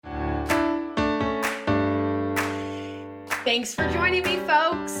Thanks for joining me,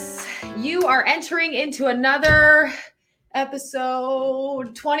 folks. You are entering into another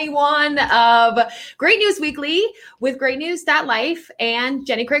episode 21 of Great News Weekly with greatnews.life and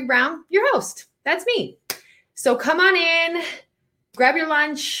Jenny Craig Brown, your host. That's me. So come on in, grab your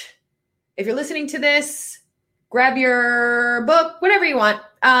lunch. If you're listening to this, grab your book, whatever you want,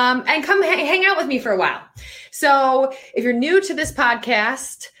 and come hang out with me for a while. So if you're new to this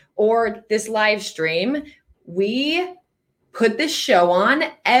podcast or this live stream, we put this show on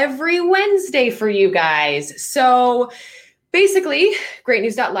every Wednesday for you guys. So basically,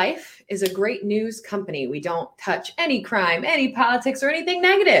 greatnews.life is a great news company. We don't touch any crime, any politics, or anything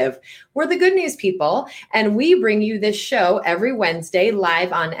negative. We're the good news people, and we bring you this show every Wednesday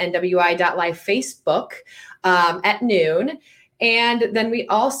live on NWI.life Facebook at noon. And then we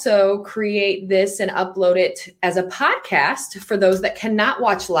also create this and upload it as a podcast for those that cannot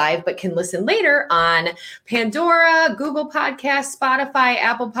watch live but can listen later on Pandora, Google Podcasts, Spotify,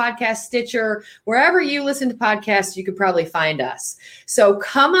 Apple Podcasts, Stitcher, wherever you listen to podcasts, you could probably find us. So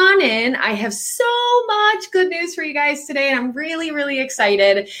come on in. I have so much good news for you guys today, and I'm really, really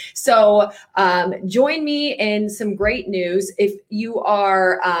excited. So join me in some great news. If you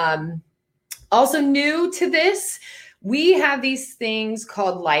are also new to this, we have these things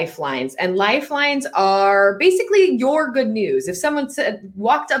called lifelines, and lifelines are basically your good news. If someone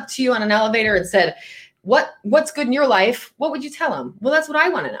walked up to you on an elevator and said, what's good in your life? What would you tell them? Well, that's what I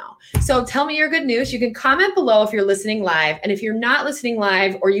want to know. So tell me your good news. You can comment below if you're listening live. And if you're not listening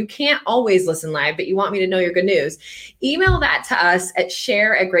live, or you can't always listen live, but you want me to know your good news, email that to us at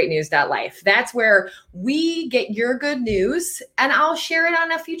share@greatnews.life. That's where we get your good news, and I'll share it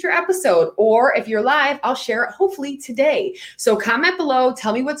on a future episode. Or if you're live, I'll share it hopefully today. So comment below.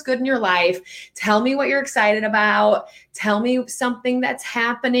 Tell me what's good in your life. Tell me what you're excited about. Tell me something that's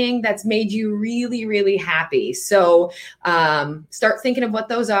happening that's made you really, really happy. So start thinking of what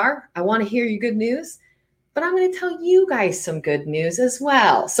those are. I want to hear your good news, but I'm going to tell you guys some good news as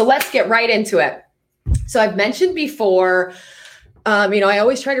well. So let's get right into it. So I've mentioned before, I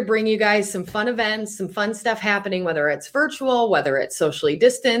always try to bring you guys some fun events, some fun stuff happening, whether it's virtual, whether it's socially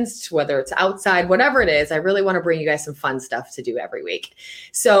distanced, whether it's outside, whatever it is. I really want to bring you guys some fun stuff to do every week.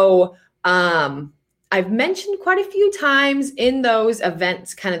 So I've mentioned quite a few times in those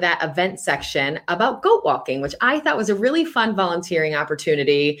events, kind of that event section, about goat walking, which I thought was a really fun volunteering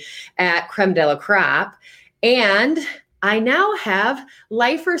opportunity at Creme de la Crop. And I now have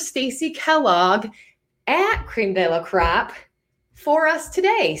lifer Stacy Kellogg at Creme de la Crop for us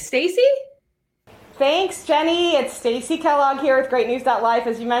today. Stacy? Thanks, Jenny. It's Stacy Kellogg here with greatnews.life.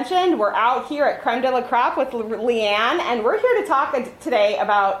 As you mentioned, we're out here at Creme de la Crop with Leanne, and we're here to talk today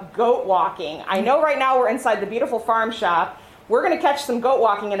about goat walking. I know right now we're inside the beautiful farm shop. We're going to catch some goat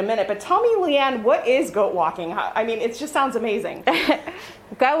walking in a minute, but tell me, Leanne, what is goat walking? I mean, it just sounds amazing.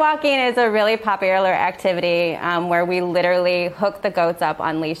 Goat walking is a really popular activity where we literally hook the goats up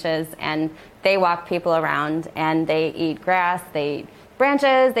on leashes, and they walk people around, and they eat grass, they eat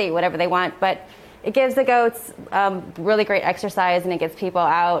branches, they eat whatever they want, but it gives the goats really great exercise, and it gets people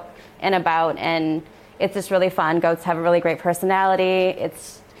out and about, and it's just really fun. Goats have a really great personality.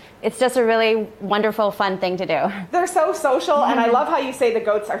 It's just a really wonderful, fun thing to do. They're so social, and I love how you say the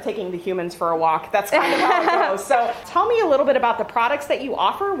goats are taking the humans for a walk. That's kind of how it goes. So tell me a little bit about the products that you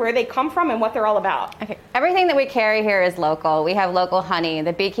offer, where they come from, and what they're all about. Okay. Everything that we carry here is local. We have local honey.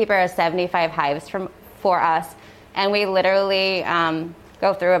 The beekeeper has 75 hives for us, and we literally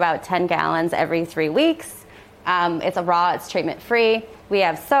go through about 10 gallons every 3 weeks. It's it's treatment free. We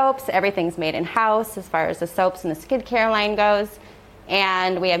have soaps. Everything's made in house as far as the soaps and the skincare line goes.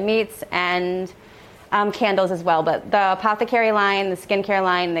 And we have meats and candles as well. But the apothecary line, the skincare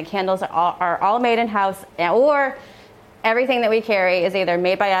line, the candles are all made in house, or everything that we carry is either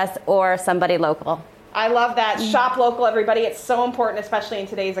made by us or somebody local. I love that. Shop local, everybody. It's so important, especially in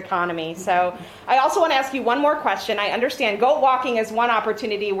today's economy. So I also want to ask you one more question. I understand goat walking is one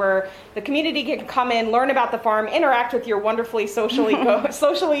opportunity where the community can come in, learn about the farm, interact with your wonderfully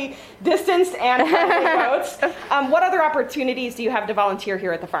socially distanced and friendly goats. What other opportunities do you have to volunteer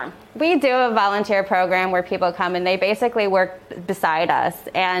here at the farm? We do a volunteer program where people come and they basically work beside us,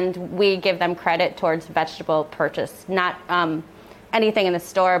 and we give them credit towards vegetable purchase, not anything in the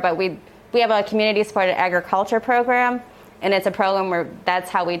store, but we have a community-supported agriculture program, and it's a program where that's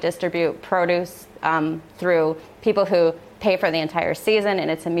how we distribute produce through people who pay for the entire season, and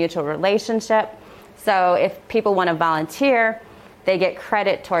it's a mutual relationship. So if people want to volunteer, they get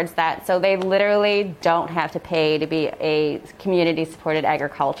credit towards that. So they literally don't have to pay to be a community-supported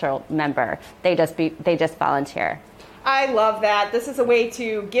agricultural member. They just volunteer. I love that. This is a way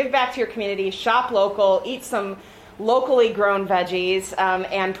to give back to your community, shop local, eat some locally grown veggies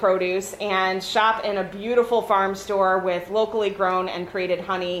and produce, and shop in a beautiful farm store with locally grown and created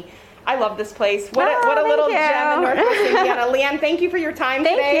honey. I love this place. What a little gem in Northwest Indiana. Leanne, thank you for your time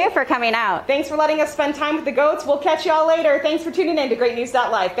today. Thank you for coming out. Thanks for letting us spend time with the goats. We'll catch you all later. Thanks for tuning in to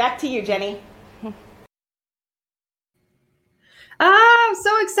GreatNews.live. Back to you, Jenny. I'm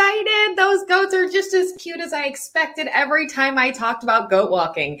so excited. Those goats are just as cute as I expected every time I talked about goat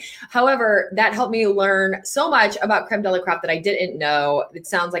walking. However, that helped me learn so much about Creme de la Crop that I didn't know. It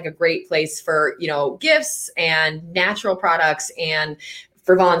sounds like a great place for, gifts and natural products and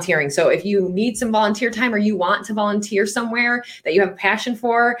for volunteering. So if you need some volunteer time or you want to volunteer somewhere that you have a passion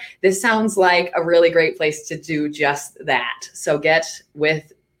for, this sounds like a really great place to do just that. So get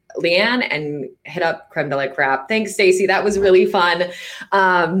with Leanne and hit up Creme de la Crop. Thanks, Stacy. That was really fun.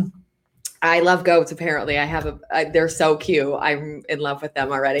 I love goats. Apparently they're so cute. I'm in love with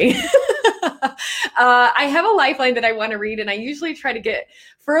them already. I have a lifeline that I want to read, and I usually try to get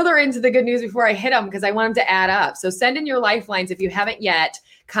further into the good news before I hit them because I want them to add up. So send in your lifelines if you haven't yet.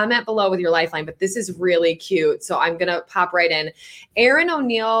 Comment below with your lifeline, but this is really cute. So I'm going to pop right in. Aaron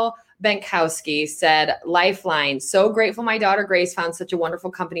O'Neill Benkowski said, Lifeline, so grateful my daughter Grace found such a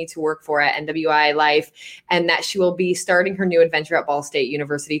wonderful company to work for at NWI Life and that she will be starting her new adventure at Ball State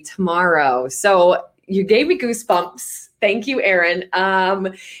University tomorrow. So you gave me goosebumps. Thank you, Aaron.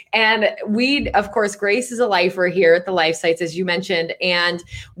 And of course, Grace is a lifer here at the Life Sites, as you mentioned, and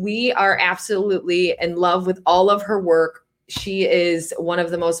we are absolutely in love with all of her work. She is one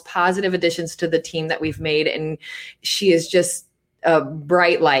of the most positive additions to the team that we've made, and she is just a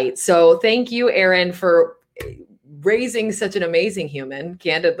bright light. So thank you, Aaron, for raising such an amazing human,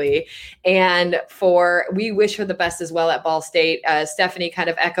 candidly. And we wish her the best as well at Ball State. Stephanie kind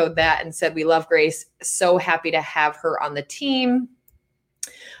of echoed that and said, we love Grace. So happy to have her on the team.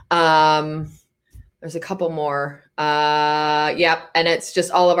 There's a couple more. Yep. And it's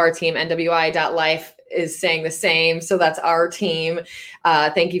just all of our team. NWI.life is saying the same. So that's our team.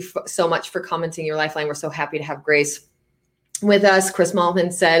 Thank you so much for commenting your lifeline. We're so happy to have Grace with us. Chris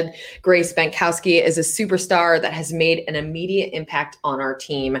Malman said, Grace Benkowski is a superstar that has made an immediate impact on our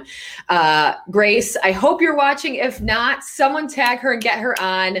team. Grace, I hope you're watching. If not, someone tag her and get her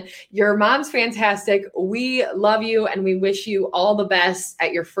on. Your mom's fantastic. We love you and we wish you all the best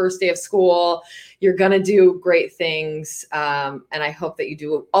at your first day of school. You're going to do great things. And I hope that you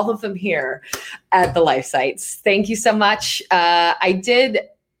do all of them here at the Life Sites. Thank you so much.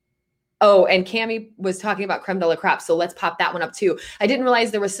 Oh, and Cammie was talking about Creme de la Crop, so let's pop that one up too. I didn't realize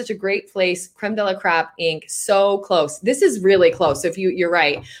there was such a great place, Creme de la Crop Inc. So close. This is really close. So you're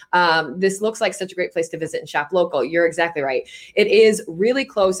right. This looks like such a great place to visit and shop local. You're exactly right. It is really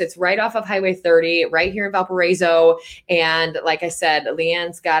close. It's right off of Highway 30, right here in Valparaiso. And like I said,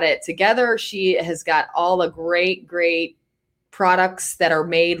 Leanne's got it together. She has got all the great, great products that are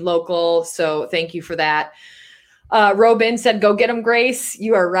made local. So thank you for that. Robin said, go get him, Grace.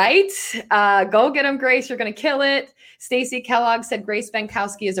 You are right. Go get him, Grace. You're going to kill it. Stacy Kellogg said, Grace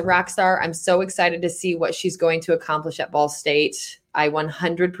Benkowski is a rock star. I'm so excited to see what she's going to accomplish at Ball State. I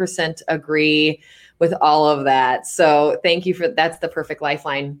 100% agree with all of that. So thank you that's the perfect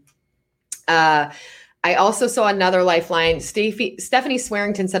lifeline. I also saw another lifeline. Stephanie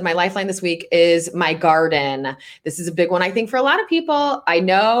Swearington said, my lifeline this week is my garden. This is a big one, I think, for a lot of people. I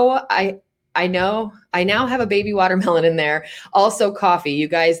know I now have a baby watermelon in there. Also coffee. You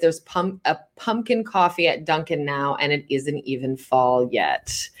guys, there's a pumpkin coffee at Dunkin' now, and it isn't even fall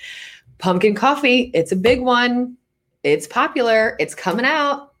yet. Pumpkin coffee, it's a big one. It's popular. It's coming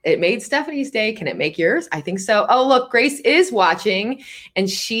out. It made Stephanie's day. Can it make yours? I think so. Oh, look, Grace is watching. And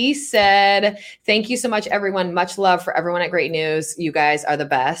she said, thank you so much, everyone. Much love for everyone at Great News. You guys are the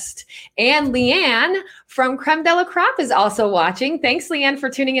best. And Leanne from Creme de la Crop is also watching. Thanks, Leanne,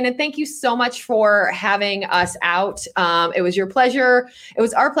 for tuning in. And thank you so much for having us out. It was your pleasure. It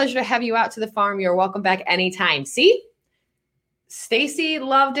was our pleasure to have you out to the farm. You're welcome back anytime. See? Stacy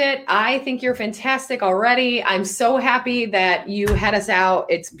loved it. I think you're fantastic already. I'm so happy that you had us out.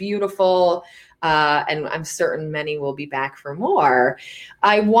 It's beautiful. And I'm certain many will be back for more.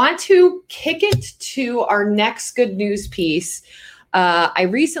 I want to kick it to our next good news piece. I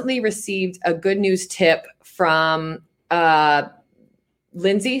recently received a good news tip from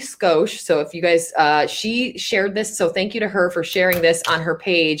Lindsay Skosh. So if you guys, she shared this. So thank you to her for sharing this on her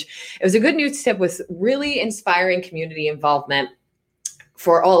page. It was a good news tip with really inspiring community involvement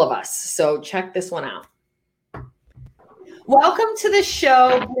for all of us. So check this one out. Welcome to the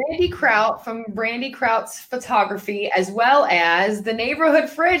show, Brandy Kraut from Brandy Kraut's Photography, as well as the Neighborhood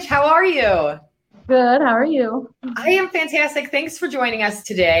Fridge. How are you? Good. How are you? I am fantastic. Thanks for joining us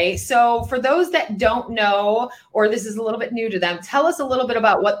today. So for those that don't know, or this is a little bit new to them, tell us a little bit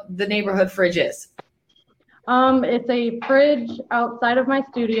about what the neighborhood fridge is. It's a fridge outside of my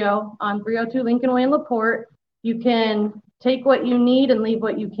studio on 302 Lincoln Way in LaPorte. You can take what you need and leave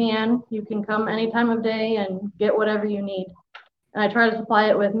what you can. You can come any time of day and get whatever you need. And I try to supply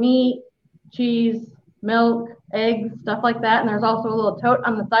it with meat, cheese, milk, eggs, stuff like that. And there's also a little tote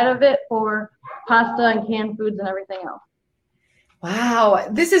on the side of it for pasta and canned foods and everything else. Wow,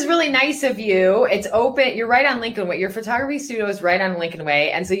 this is really nice of you. It's open. You're right on Lincoln Way. Your photography studio is right on Lincoln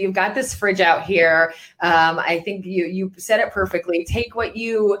Way. And so you've got this fridge out here. I think you said it perfectly. Take what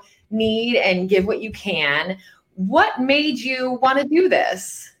you need and give what you can. What made you want to do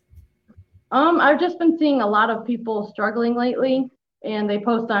this? I've just been seeing a lot of people struggling lately, and they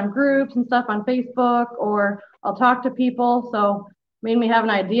post on groups and stuff on Facebook, or I'll talk to people. So made me have an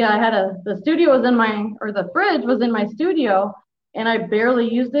idea. The fridge was in my studio, and I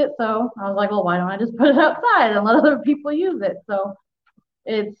barely used it. So I was like, well, why don't I just put it outside and let other people use it? So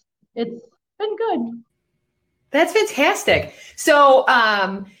it's been good. That's fantastic. So,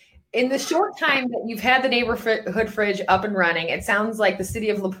 in the short time that you've had the neighborhood fridge up and running, it sounds like the city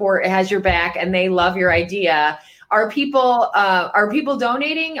of LaPorte has your back and they love your idea. Are people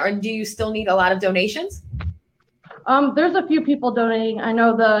donating, or do you still need a lot of donations? There's a few people donating. I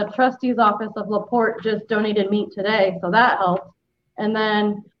know the trustee's office of LaPorte just donated meat today, so that helps. And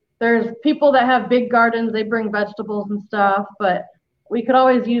then there's people that have big gardens. They bring vegetables and stuff, but we could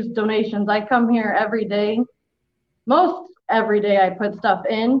always use donations. I come here every day. Most every day I put stuff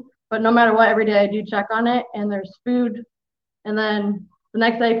in, but no matter what, every day I do check on it, and there's food. And then the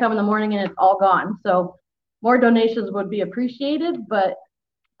next day I come in the morning and it's all gone. So more donations would be appreciated, but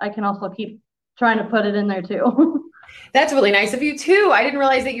I can also keep trying to put it in there too. That's really nice of you too. I didn't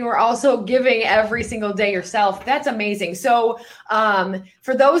realize that you were also giving every single day yourself. That's amazing. So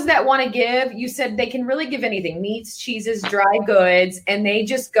for those that want to give, you said they can really give anything, meats, cheeses, dry goods, and they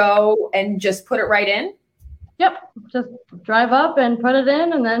just go and just put it right in? Yep. Just drive up and put it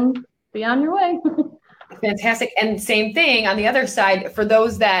in and then be on your way. Fantastic. And same thing on the other side, for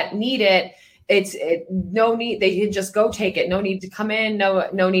those that need it, no need. They can just go take it. No need to come in.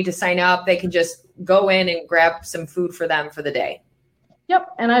 No need to sign up. They can just go in and grab some food for them for the day. Yep.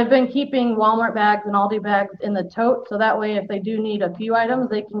 And I've been keeping Walmart bags and Aldi bags in the tote. So that way, if they do need a few items,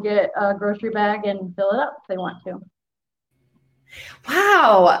 they can get a grocery bag and fill it up if they want to.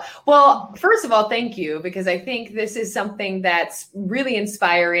 Wow. Well, first of all, thank you, because I think this is something that's really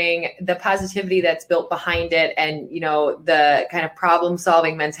inspiring, the positivity that's built behind it, and, the kind of problem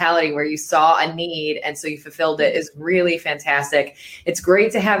solving mentality where you saw a need and so you fulfilled it is really fantastic. It's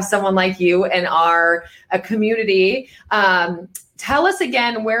great to have someone like you in our community. Tell us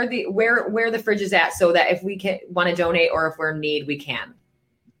again where the fridge is at, so that if we want to donate or if we're in need, we can.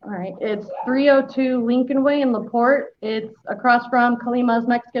 All right. It's 302 Lincoln Way in LaPorte. It's across from Kalima's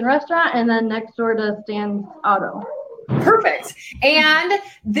Mexican restaurant and then next door to Stan's Auto. Perfect. And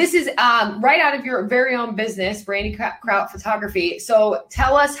this is right out of your very own business, Brandy Kraut Photography. So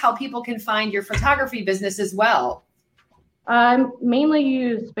tell us how people can find your photography business as well. I mainly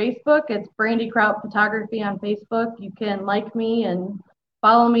use Facebook. It's Brandy Kraut Photography on Facebook. You can like me and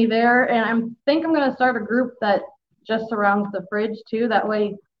follow me there. And I think I'm going to start a group that just surrounds the fridge too. That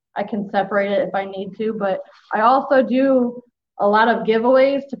way I can separate it if I need to. But I also do a lot of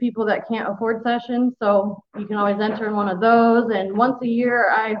giveaways to people that can't afford sessions. So you can always enter in one of those. And once a year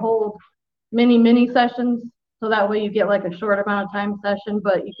I hold mini sessions. So that way you get like a short amount of time session,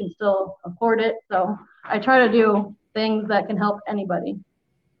 but you can still afford it. So I try to do things that can help anybody.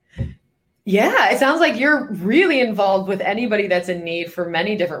 Yeah, it sounds like you're really involved with anybody that's in need for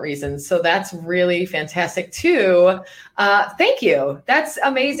many different reasons. So that's really fantastic too. Thank you. That's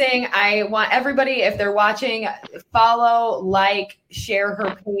amazing. I want everybody, if they're watching, follow, like, share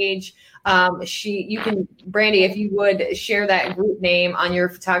her page. Brandy, if you would share that group name on your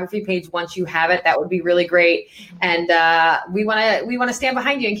photography page once you have it, that would be really great. And we want to stand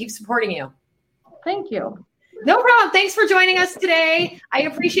behind you and keep supporting you. Thank you. No problem. Thanks for joining us today. I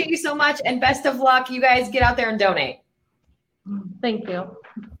appreciate you so much, and best of luck. You guys get out there and donate. Thank you.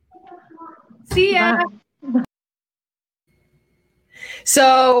 See ya. Bye.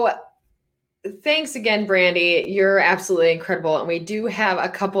 So thanks again, Brandy. You're absolutely incredible. And we do have a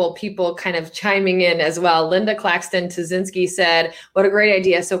couple people kind of chiming in as well. Linda Claxton Tazinski said, what a great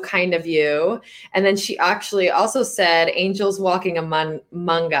idea. So kind of you. And then she actually also said, angels walking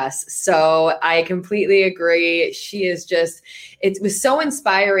among us. So I completely agree. She is just, it was so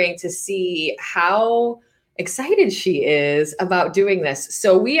inspiring to see how excited she is about doing this.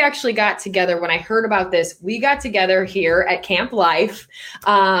 So we actually got together when I heard about this. We got together here at Camp Life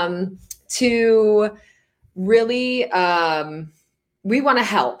to really, we want to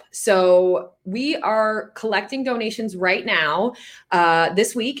help. So we are collecting donations right now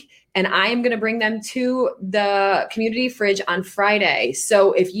this week. And I am going to bring them to the community fridge on Friday.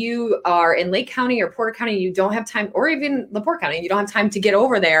 So if you are in Lake County or Porter County, you don't have time, or even LaPorte County, you don't have time to get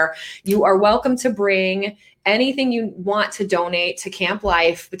over there, you are welcome to bring anything you want to donate to Camp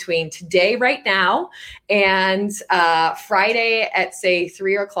Life between today, right now, and Friday at, say,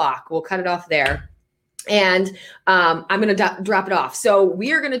 3:00. We'll cut it off there. And I'm going to drop it off. So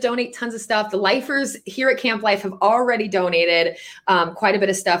we are going to donate tons of stuff. The lifers here at Camp Life have already donated quite a bit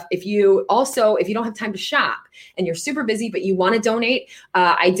of stuff. If you don't have time to shop and you're super busy, but you want to donate,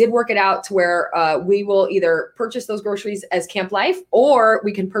 I did work it out to where we will either purchase those groceries as Camp Life, or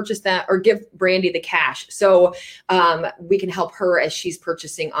we can purchase that or give Brandy the cash. So we can help her as she's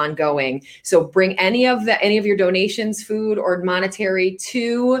purchasing ongoing. So bring any of your donations, food or monetary,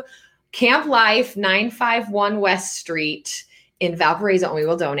 to Camp Life, 951 West Street in Valparaiso, and we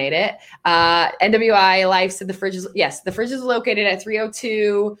will donate it. NWI Life said the fridge is located at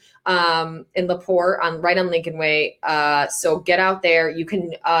 302 in LaPorte, right on Lincoln Way. So get out there. You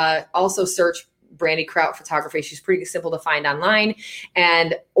can also search Brandy Kraut Photography. She's pretty simple to find online,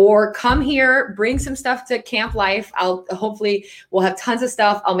 or come here, bring some stuff to Camp Life. Hopefully we'll have tons of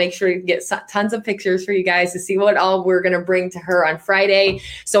stuff. I'll make sure to get tons of pictures for you guys to see what all we're going to bring to her on Friday.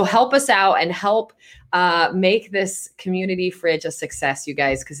 So help us out and help make this community fridge a success, you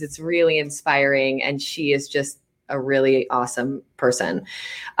guys, because it's really inspiring, and she is just a really awesome person.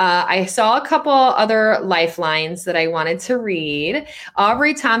 I saw a couple other lifelines that I wanted to read.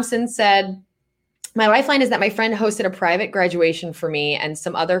 Aubrey Thompson said, my lifeline is that my friend hosted a private graduation for me and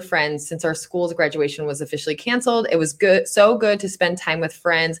some other friends since our school's graduation was officially canceled. It was so good to spend time with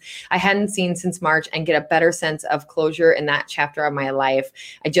friends I hadn't seen since March and get a better sense of closure in that chapter of my life.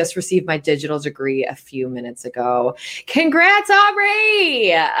 I just received my digital degree a few minutes ago. Congrats,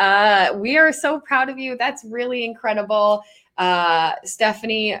 Aubrey! We are so proud of you. That's really incredible.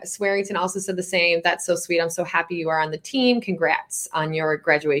 Stephanie Swearington also said the same. That's so sweet. I'm so happy you are on the team. Congrats on your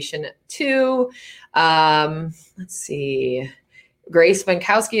graduation too. Let's see. Grace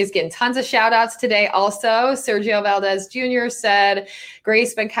Benkowski is getting tons of shout outs today. Also, Sergio Valdez Jr. said,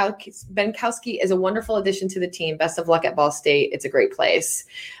 Grace Benkowski is a wonderful addition to the team. Best of luck at Ball State. It's a great place.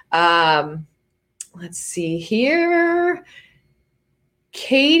 Let's see here.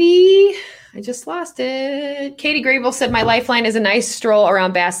 Katie, I just lost it. Katie Grable said, my lifeline is a nice stroll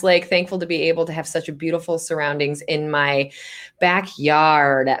around Bass Lake. Thankful to be able to have such a beautiful surroundings in my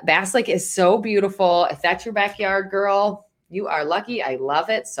backyard. Bass Lake is so beautiful. If that's your backyard, girl, you are lucky. I love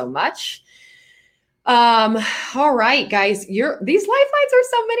it so much. All right, guys, these lifelines are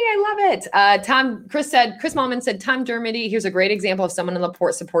so many. I love it. Chris Mallman said, Tom Dermody, here's a great example of someone in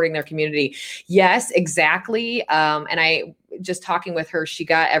LaPorte supporting their community. Yes, exactly. And I just talking with her, she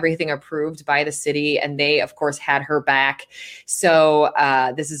got everything approved by the city and they of course had her back. So,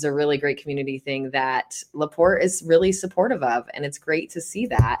 this is a really great community thing that LaPorte is really supportive of. And it's great to see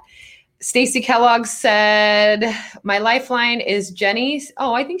that. Stacy Kellogg said, my lifeline is Jenny.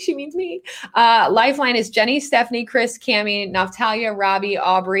 Oh, I think she means me. Lifeline is Jenny, Stephanie, Chris, Cammie, Natalia, Robbie,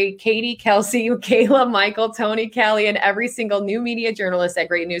 Aubrey, Katie, Kelsey, Kayla, Michael, Tony, Kelly, and every single new media journalist at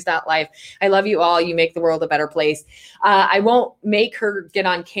greatnews.life. I love you all. You make the world a better place. I won't make her get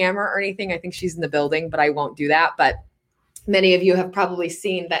on camera or anything. I think she's in the building, but I won't do that. But many of you have probably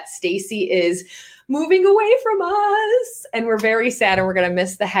seen that Stacy is moving away from us, and we're very sad and we're going to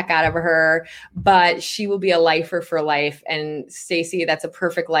miss the heck out of her, but she will be a lifer for life. And Stacy, that's a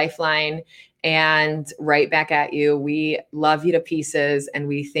perfect lifeline. And right back at you. We love you to pieces and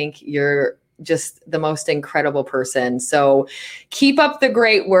we think you're just the most incredible person. So keep up the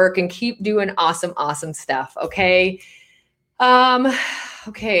great work and keep doing awesome, awesome stuff. Okay.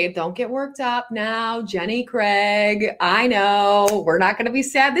 Okay, don't get worked up now. Jenny Craig, I know we're not going to be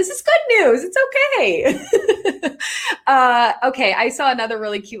sad. This is good news. It's okay. Okay, I saw another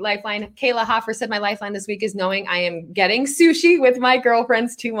really cute lifeline. Kayla Hoffer said, my lifeline this week is knowing I am getting sushi with my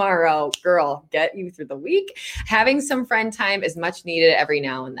girlfriends tomorrow. Girl, get you through the week. Having some friend time is much needed every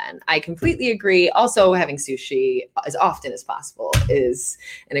now and then. I completely agree. Also, having sushi as often as possible is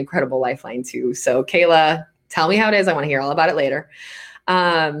an incredible lifeline too. So Kayla, tell me how it is. I want to hear all about it later.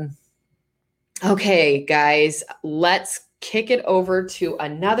 Okay, guys, let's kick it over to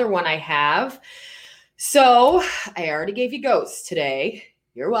another one I have. So I already gave you ghosts today.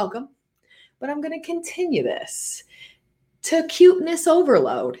 You're welcome. But I'm going to continue this to cuteness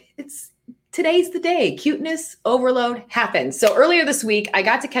overload. It's today's the day. Cuteness overload happens. So earlier this week, I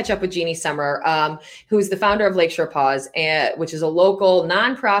got to catch up with Jeannie Summer, who's the founder of Lakeshore Paws, which is a local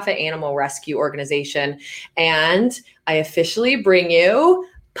nonprofit animal rescue organization. And I officially bring you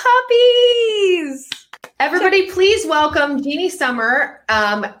puppies. Everybody, please welcome Jeannie Summer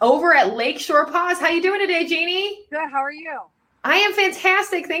over at Lakeshore Paws. How you doing today, Jeannie? Good. How are you? I am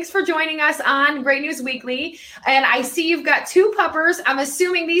fantastic. Thanks for joining us on Great News Weekly. And I see you've got 2 puppers. I'm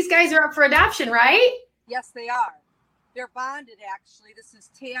assuming these guys are up for adoption, right? Yes, they are. They're bonded, actually. This is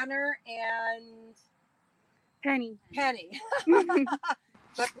Tanner and Penny.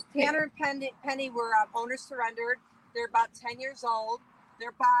 But Tanner and Penny were owner surrendered. They're about 10 years old.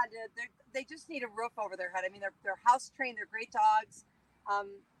 They're bonded. They just need a roof over their head. I mean, they're house trained. They're great dogs.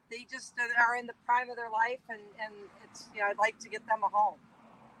 They just are in the prime of their life, and it's, I'd like to get them a home.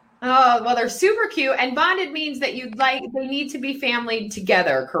 Oh, well, they're super cute. And bonded means that they need to be family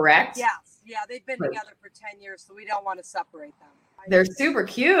together, correct? Yes. Yeah, they've been together for 10 years, so we don't want to separate them. They're super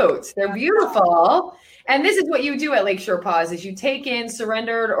cute. They're beautiful. And this is what you do at Lakeshore Paws is you take in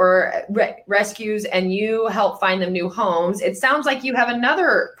surrendered or rescues and you help find them new homes. It sounds like you have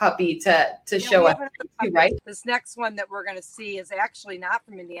another puppy to show us, right? This next one that we're going to see is actually not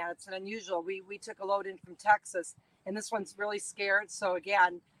from Indiana. It's an unusual. We took a load in from Texas, and this one's really scared. So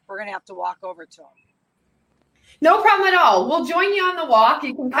again, we're going to have to walk over to him. No problem at all. We'll join you on the walk.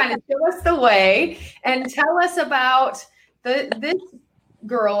 You can kind of show us the way and tell us about this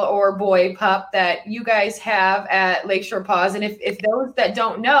girl or boy pup that you guys have at Lakeshore Paws. And if those that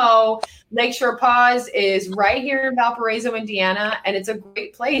don't know, Lakeshore Paws is right here in Valparaiso, Indiana, and it's a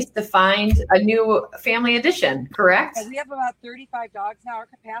great place to find a new family addition, correct? And we have about 35 dogs now. Our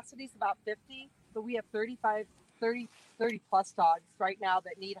capacity is about 50, but we have 30 plus dogs right now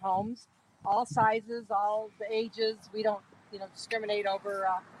that need homes, all sizes, all the ages. We don't, discriminate over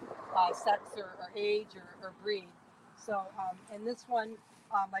sex or age or breed. So, and this one,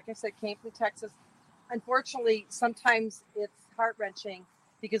 like I said, came from Texas. Unfortunately, sometimes it's heart-wrenching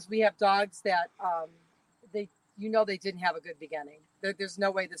because we have dogs that they didn't have a good beginning. There's no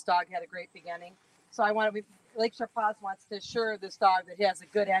way this dog had a great beginning. So Lakeshore Paws wants to assure this dog that he has a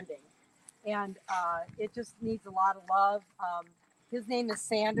good ending. And it just needs a lot of love. His name is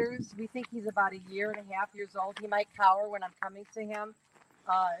Sanders. We think he's about 1.5 years old. He might cower when I'm coming to him.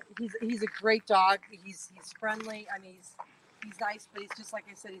 He's a great dog. He's friendly. I mean, he's nice, but he's just, like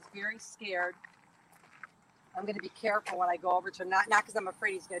I said, he's very scared. I'm going to be careful when I go over to him. Not because I'm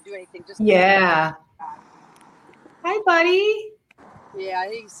afraid he's going to do anything. Just yeah. Hi, buddy. Yeah,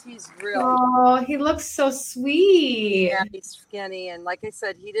 he's real. Oh, he looks so sweet. Yeah, he's skinny, and like I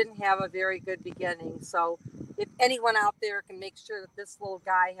said, he didn't have a very good beginning. So, if anyone out there can make sure that this little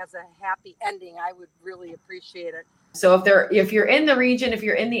guy has a happy ending, I would really appreciate it. So if you're in the region, if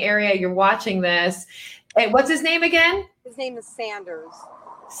you're in the area, you're watching this. Hey, what's his name again? His name is Sanders.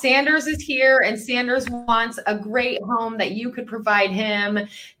 Sanders is here, and Sanders wants a great home that you could provide him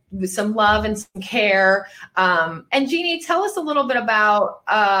with some love and some care. And Jeannie, tell us a little bit about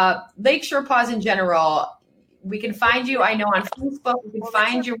Lakeshore Paws in general. We can find you, I know, on Facebook. We can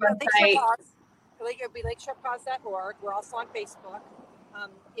find your website. LakeShorePaws.org. We're also on Facebook.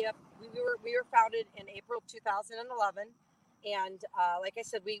 We were founded in April 2011, and like I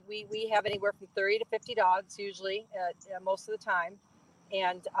said, we have anywhere from 30 to 50 dogs usually most of the time,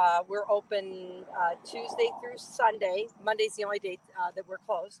 and we're open Tuesday through Sunday. Monday's the only day that we're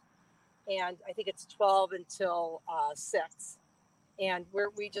closed, and I think it's 12 until 6. And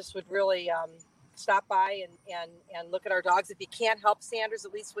we just would really stop by and look at our dogs. If you can't help Sanders,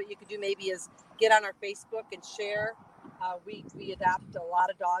 at least what you could do maybe is get on our Facebook and share. We adopt a lot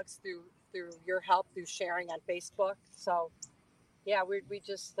of dogs through your help, through sharing on Facebook. So, yeah,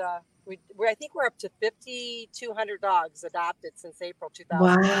 I think we're up to 5,200 dogs adopted since April 2000.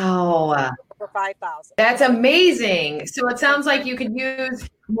 Wow. For 5,000. That's amazing. So it sounds like you could use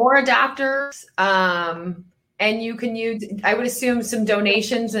more adopters, and you can use, I would assume, some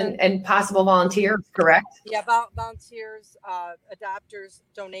donations and possible volunteers, correct? Yeah, volunteers, adopters,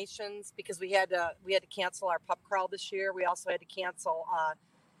 donations, because we had to cancel our pup crawl this year. We also had to cancel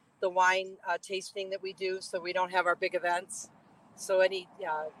the wine tasting that we do, so we don't have our big events. So any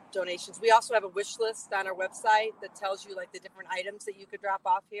donations. We also have a wish list on our website that tells you like the different items that you could drop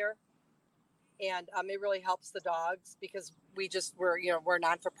off here. And it really helps the dogs because we're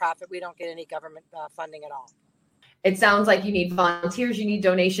non-for-profit. We don't get any government funding at all. It sounds like you need volunteers, you need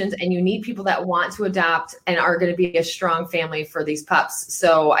donations, and you need people that want to adopt and are going to be a strong family for these pups.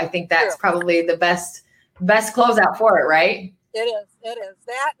 So I think that's probably the best closeout for it, right? It is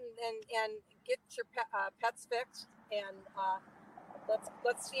that, and get your pets fixed, and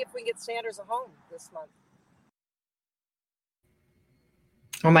let's see if we can get Sanders a home this month.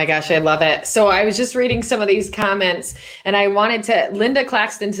 Oh my gosh, I love it. So I was just reading some of these comments and I wanted to, Linda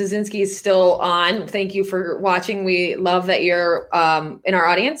Claxton Szynski is still on. Thank you for watching. We love that you're in our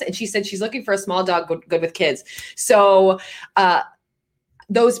audience. And she said she's looking for a small dog good with kids. So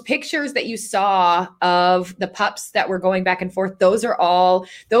those pictures that you saw of the pups that were going back and forth, those were all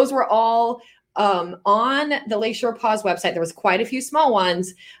on the Lakeshore Paws website. There was quite a few small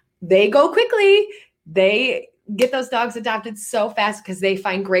ones. They go quickly. They get those dogs adopted so fast because they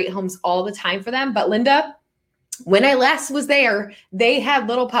find great homes all the time for them. But Linda, when I last was there, they had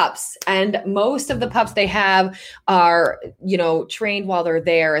little pups, and most of the pups they have are, trained while they're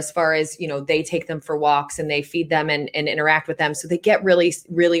there as far as, they take them for walks and they feed them and interact with them. So they get really,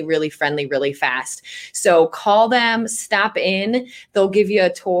 really, really friendly, really fast. So call them, stop in. They'll give you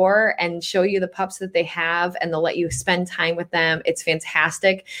a tour and show you the pups that they have, and they'll let you spend time with them. It's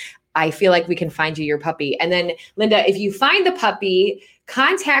fantastic. I feel like we can find you your puppy. And then Linda, if you find the puppy,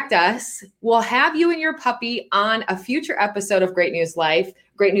 contact us. We'll have you and your puppy on a future episode of Great News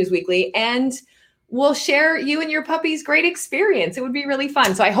Weekly, and we'll share you and your puppy's great experience. It would be really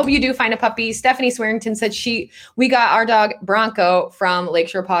fun. So I hope you do find a puppy. Stephanie Swearington said we got our dog Bronco from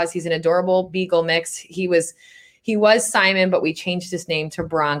Lakeshore Paws. He's an adorable beagle mix. He was Simon, but we changed his name to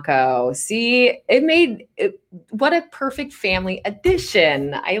Bronco. See, what a perfect family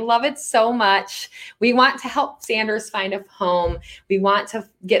addition. I love it so much. We want to help Sanders find a home. We want to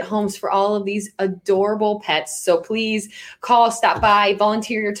get homes for all of these adorable pets. So please call, stop by,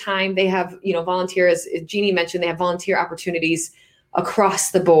 volunteer your time. They have, volunteer, as Jeannie mentioned, they have volunteer opportunities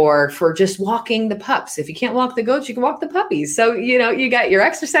across the board for just walking the pups. If you can't walk the goats, you can walk the puppies. So, you got your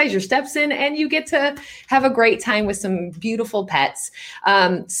exercise, your steps in, and you get to have a great time with some beautiful pets.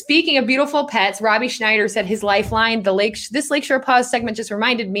 Speaking of beautiful pets, Robbie Schneider said his lifeline, this Lakeshore Paws segment just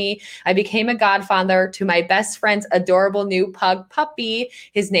reminded me, I became a godfather to my best friend's adorable new pug puppy.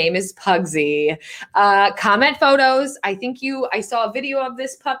 His name is Pugsy. Comment photos. I saw a video of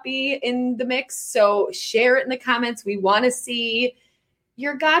this puppy in the mix. So share it in the comments. We want to see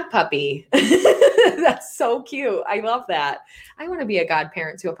your god puppy. That's so cute. I love that. I want to be a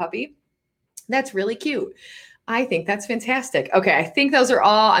godparent to a puppy. That's really cute. I think that's fantastic. Okay, I think those are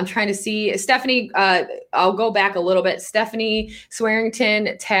all. I'm trying to see. Stephanie, I'll go back a little bit. Stephanie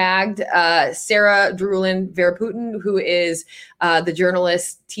Swearington tagged Sarah Drulin Veraputin, who is the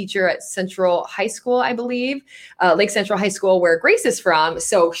journalist teacher at Central High School, I believe, Lake Central High School, where Grace is from.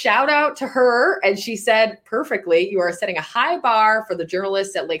 So shout out to her. And she said perfectly, you are setting a high bar for the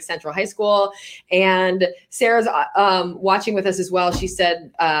journalists at Lake Central High School. And Sarah's watching with us as well. She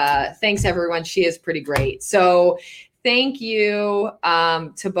said, thanks, everyone. She is pretty great. So thank you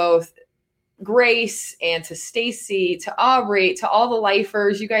to both Grace and to Stacy, to Aubrey, to all the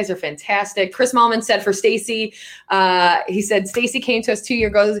lifers. You guys are fantastic. Chris Malman said for Stacy, he said, Stacy came to us 2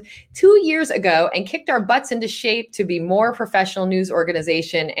 years ago and kicked our butts into shape to be more professional news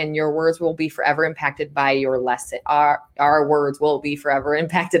organization. And your words will be forever impacted by your lesson. Our words will be forever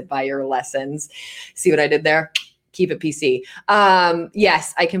impacted by your lessons. See what I did there? Keep it PC.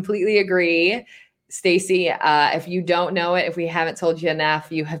 Yes, I completely agree. Stacy, if you don't know it, if we haven't told you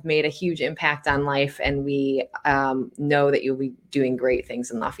enough, you have made a huge impact on life, and we know that you'll be doing great things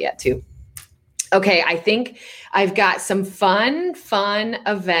in Lafayette too. Okay, I think I've got some fun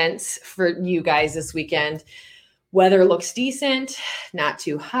events for you guys this weekend. Weather looks decent, not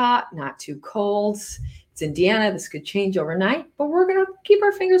too hot, not too cold. It's Indiana. This could change overnight, but we're going to keep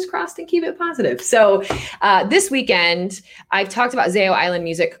our fingers crossed and keep it positive. So this weekend, I've talked about Zao Island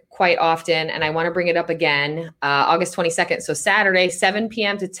music quite often, and I want to bring it up again. August 22nd, so Saturday, 7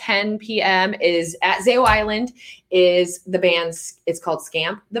 p.m. to 10 p.m. is at Zao Island is the band's, it's called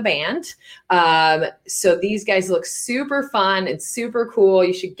Scamp the Band. So these guys look super fun and super cool.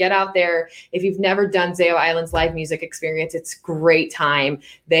 You should get out there. If you've never done Zao Island's live music experience, it's a great time.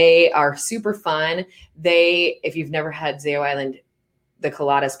 They are super fun. If you've never had Zao Island, the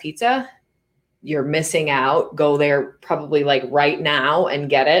Coladas pizza, you're missing out. Go there probably like right now and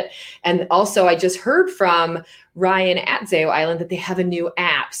get it. And also I just heard from Ryan at Zao Island that they have a new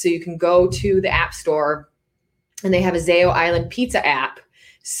app. So you can go to the app store and they have a Zao Island pizza app.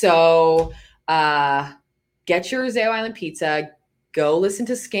 So get your Zao Island pizza, go listen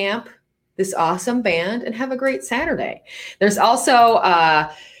to Scamp, this awesome band, and have a great Saturday. There's also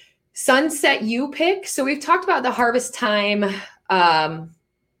Sunset U-Pick. So we've talked about the harvest time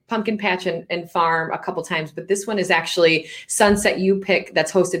pumpkin patch and farm a couple times, but this one is actually Sunset U-Pick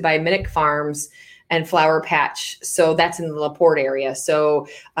that's hosted by Minnick Farms and Flower Patch. So that's in the LaPorte area. So,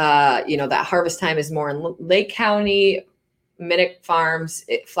 that harvest time is more in Lake County, Minnick Farms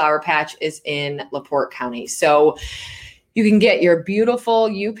Flower Patch is in LaPorte County. So you can get your beautiful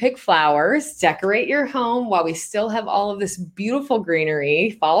You Pick flowers, decorate your home while we still have all of this beautiful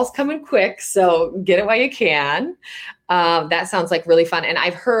greenery. Fall's coming quick, so get it while you can. That sounds like really fun. And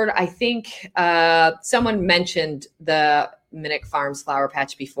I've heard, I think someone mentioned the Minnick Farms Flower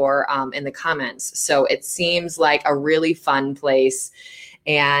Patch before in the comments. So it seems like a really fun place.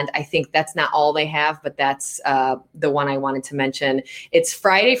 And I think that's not all they have, but that's the one I wanted to mention. It's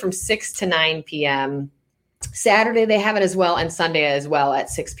Friday from 6 to 9 p.m. Saturday they have it as well, and Sunday as well at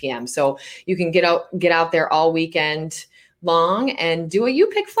 6 p.m. So you can get out there all weekend long and do a You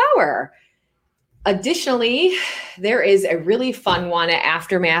Pick flower. Additionally, there is a really fun one at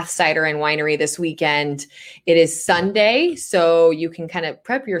Aftermath Cider and Winery this weekend. It is Sunday, so you can kind of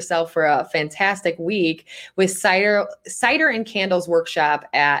prep yourself for a fantastic week with cider and candles workshop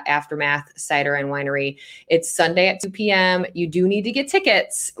at Aftermath Cider and Winery. It's Sunday at 2 p.m. You do need to get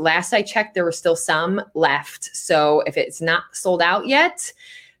tickets. Last I checked, there were still some left. So if it's not sold out yet,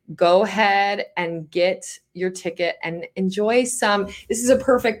 go ahead and get your ticket and enjoy some. This is a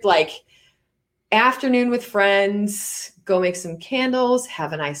perfect afternoon with friends, go make some candles,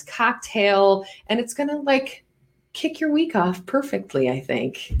 have a nice cocktail, and it's going to kick your week off perfectly, I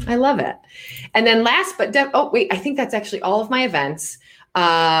think. I love it. And then last, but I think that's actually all of my events.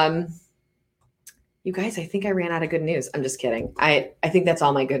 You guys, I think I ran out of good news. I'm just kidding. I think that's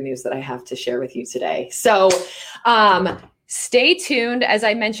all my good news that I have to share with you today. So, stay tuned. As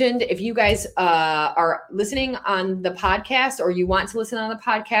I mentioned, if you guys are listening on the podcast or you want to listen on the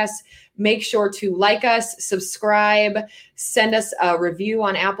podcast, make sure to like us, subscribe, send us a review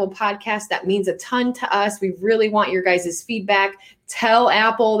on Apple Podcasts. That means a ton to us. We really want your guys' feedback. Tell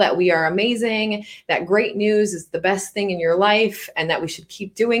Apple that we are amazing, that great news is the best thing in your life, and that we should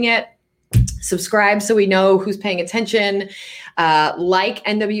keep doing it. Subscribe so we know who's paying attention. Like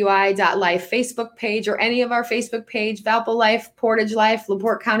NWI.Life Facebook page or any of our Facebook page, Valpo Life, Portage Life,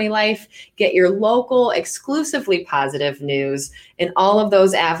 LaPorte County Life. Get your local, exclusively positive news in all of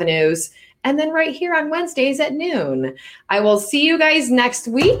those avenues. And then right here on Wednesdays at noon. I will see you guys next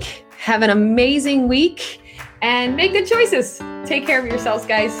week. Have an amazing week and make good choices. Take care of yourselves,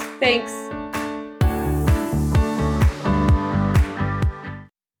 guys. Thanks.